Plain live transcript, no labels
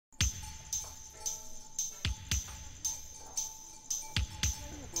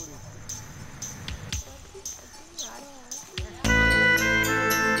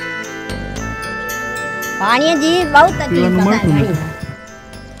पानी जी बहुत तकलीफ है।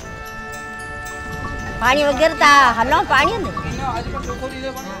 पानी वगैरह ता हलो पानी दे।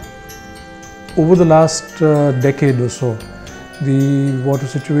 Over the last decade or so, the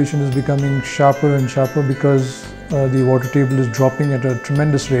water situation is becoming sharper and sharper because the water table is dropping at a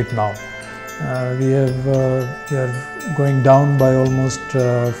tremendous rate now. We are going down by almost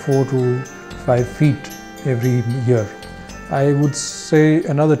 4 to 5 feet every year. I would say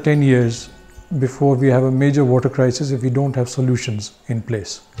another 10 years before we have a major water crisis if we don't have solutions in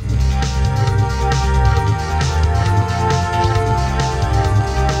place.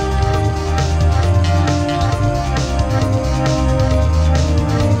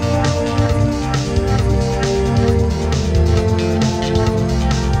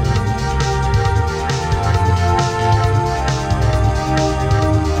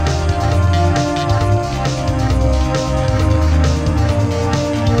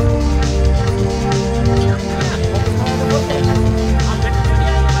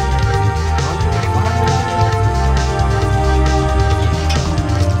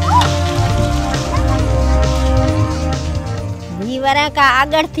 का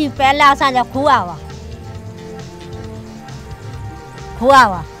आगर थी पहला असांजा खुआ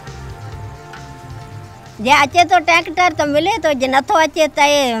हुआ जे अचे तो tractor तो मिले तो जे नथो अचे त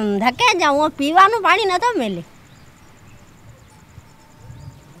धके जाऊं पीवानो पानी नथो मिले।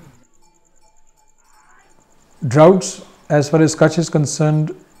 Droughts, as far as Kutch is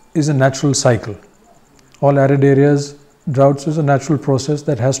concerned, is a natural cycle. All arid areas, droughts is a natural process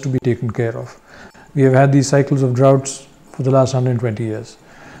that has to be taken care of. We have had these cycles of droughts for the last 120 years,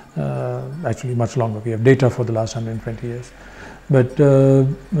 actually much longer. We have data for the last 120 years. But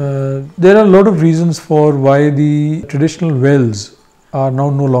there are a lot of reasons for why the traditional wells are now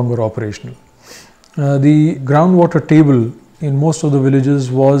no longer operational. The groundwater table in most of the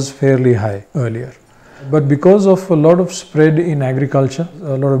villages was fairly high earlier. But because of a lot of spread in agriculture,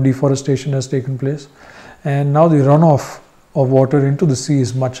 a lot of deforestation has taken place, and now the runoff of water into the sea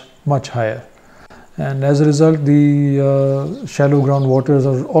is much higher. And as a result, the shallow groundwaters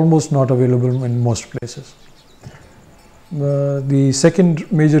are almost not available in most places. The second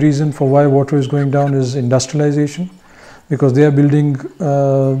major reason for why water is going down is industrialization, because they are building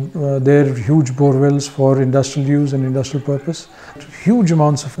their huge bore wells for industrial use and industrial purpose. Huge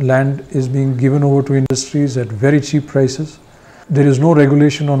amounts of land is being given over to industries at very cheap prices. There is no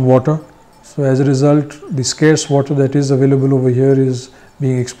regulation on water, so as a result, the scarce water that is available over here is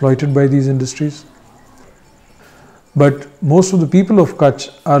being exploited by these industries. But most of the people of Kutch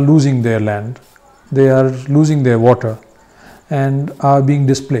are losing their land, they are losing their water and are being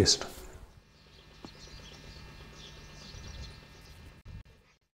displaced.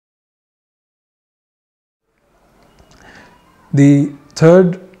 The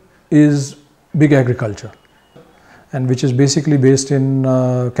third is big agriculture, and which is basically based in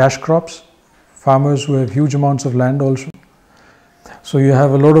cash crops, farmers who have huge amounts of land also. So you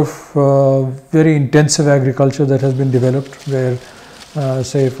have a lot of very intensive agriculture that has been developed where,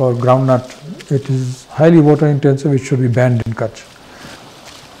 say for groundnut, it is highly water intensive, it should be banned in Kutch.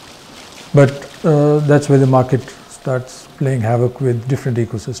 But that's where the market starts playing havoc with different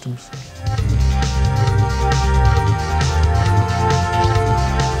ecosystems.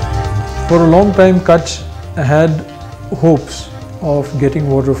 For a long time, Kutch had hopes of getting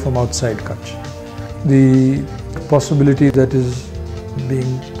water from outside Kutch. The possibility that is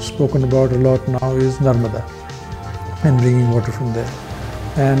being spoken about a lot now is Narmada and bringing water from there.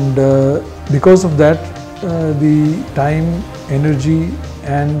 And because of that, the time, energy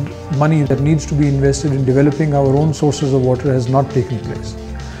and money that needs to be invested in developing our own sources of water has not taken place.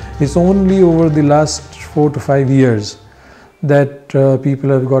 It's only over the last 4 to 5 years that people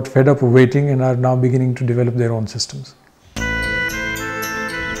have got fed up of waiting and are now beginning to develop their own systems.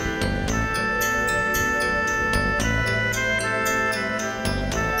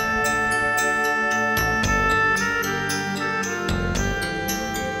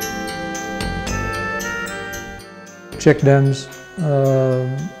 Check dams.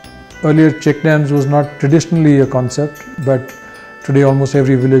 Earlier check dams was not traditionally a concept, but today almost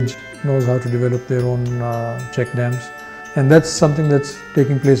every village knows how to develop their own check dams. And that's something that's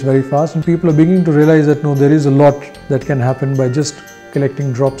taking place very fast, and people are beginning to realize that no, there is a lot that can happen by just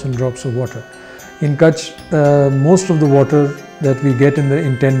collecting drops and drops of water. In Kutch, most of the water that we get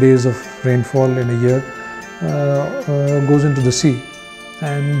in 10 days of rainfall in a year goes into the sea.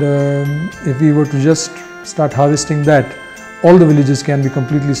 And if we were to just start harvesting that, all the villages can be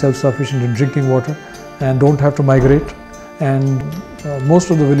completely self-sufficient in drinking water and don't have to migrate, and most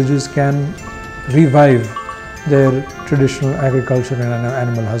of the villages can revive their traditional agriculture and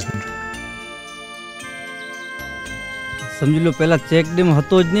animal husbandry. સમજી લો પહેલાં check dam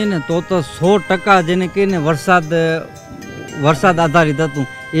હતો જ નહીં ને તો 100% જેને કહીને વરસાદ આધારિત હતું.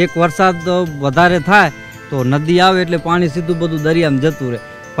 એક વરસાદ વધારે થાય તો નદી આવે એટલે પાણી સીધું બધું દરિયામાં જતું રહે.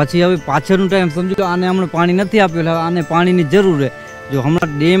 પછી હવે પાછળનું ટાઈમ સમજી લો આને હમણાં પાણી નથી આપ્યું એટલે આને પાણીની જરૂર રહે. જો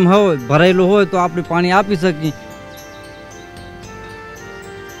હમણાં ડેમ હોય ભરાયેલો હોય તો આપણે પાણી આપી શકીએ.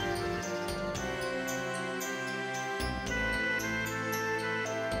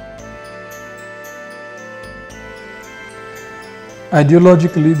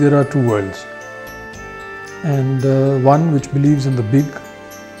 Ideologically, there are two worlds, and one which believes in the big,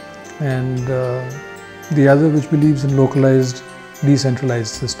 and the other which believes in localized,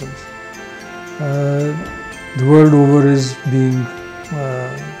 decentralized systems. The world over is being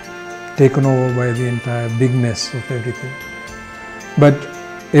taken over by the entire bigness of everything. But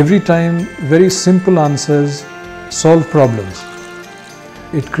every time very simple answers solve problems.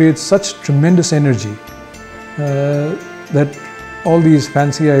 It creates such tremendous energy that all these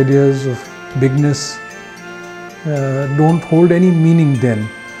fancy ideas of bigness don't hold any meaning then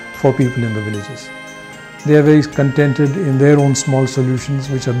for people in the villages. They are very contented in their own small solutions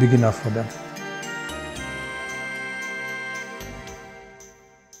which are big enough for them.